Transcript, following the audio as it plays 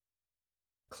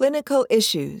Clinical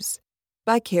Issues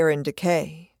by Karen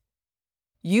Decay.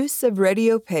 Use of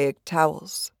radiopaic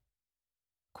towels.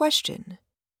 Question: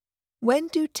 when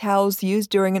do towels used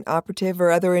during an operative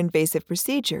or other invasive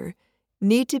procedure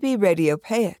need to be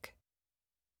radiopaic?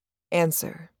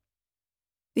 Answer: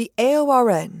 the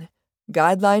AORN,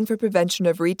 Guideline for Prevention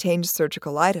of Retained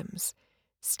Surgical Items,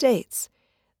 states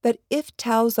that if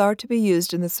towels are to be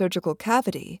used in the surgical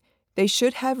cavity, they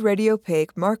should have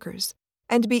radiopaic markers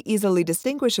and be easily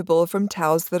distinguishable from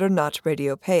towels that are not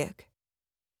radiopaic.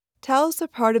 Towels are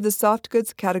part of the soft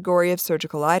goods category of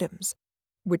surgical items,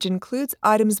 which includes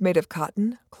items made of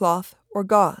cotton, cloth, or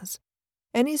gauze.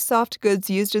 Any soft goods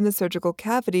used in the surgical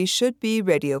cavity should be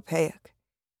radiopaic.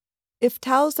 If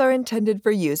towels are intended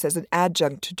for use as an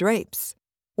adjunct to drapes,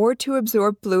 or to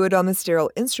absorb fluid on the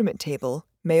sterile instrument table,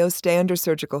 Mayo stand, or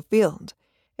surgical field,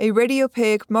 a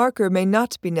radiopaic marker may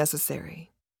not be necessary.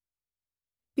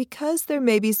 Because there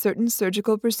may be certain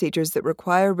surgical procedures that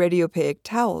require radiopaic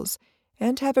towels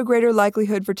and have a greater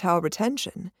likelihood for towel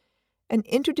retention, an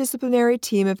interdisciplinary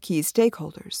team of key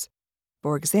stakeholders,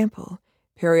 for example,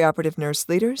 perioperative nurse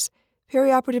leaders,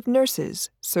 perioperative nurses,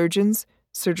 surgeons,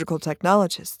 surgical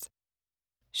technologists,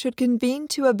 should convene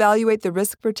to evaluate the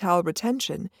risk for towel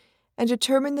retention and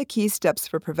determine the key steps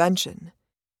for prevention.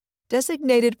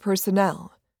 Designated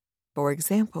personnel, for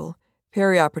example,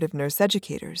 perioperative nurse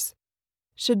educators,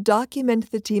 should document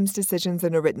the team's decisions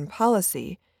in a written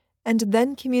policy and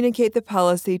then communicate the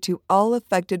policy to all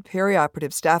affected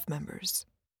perioperative staff members.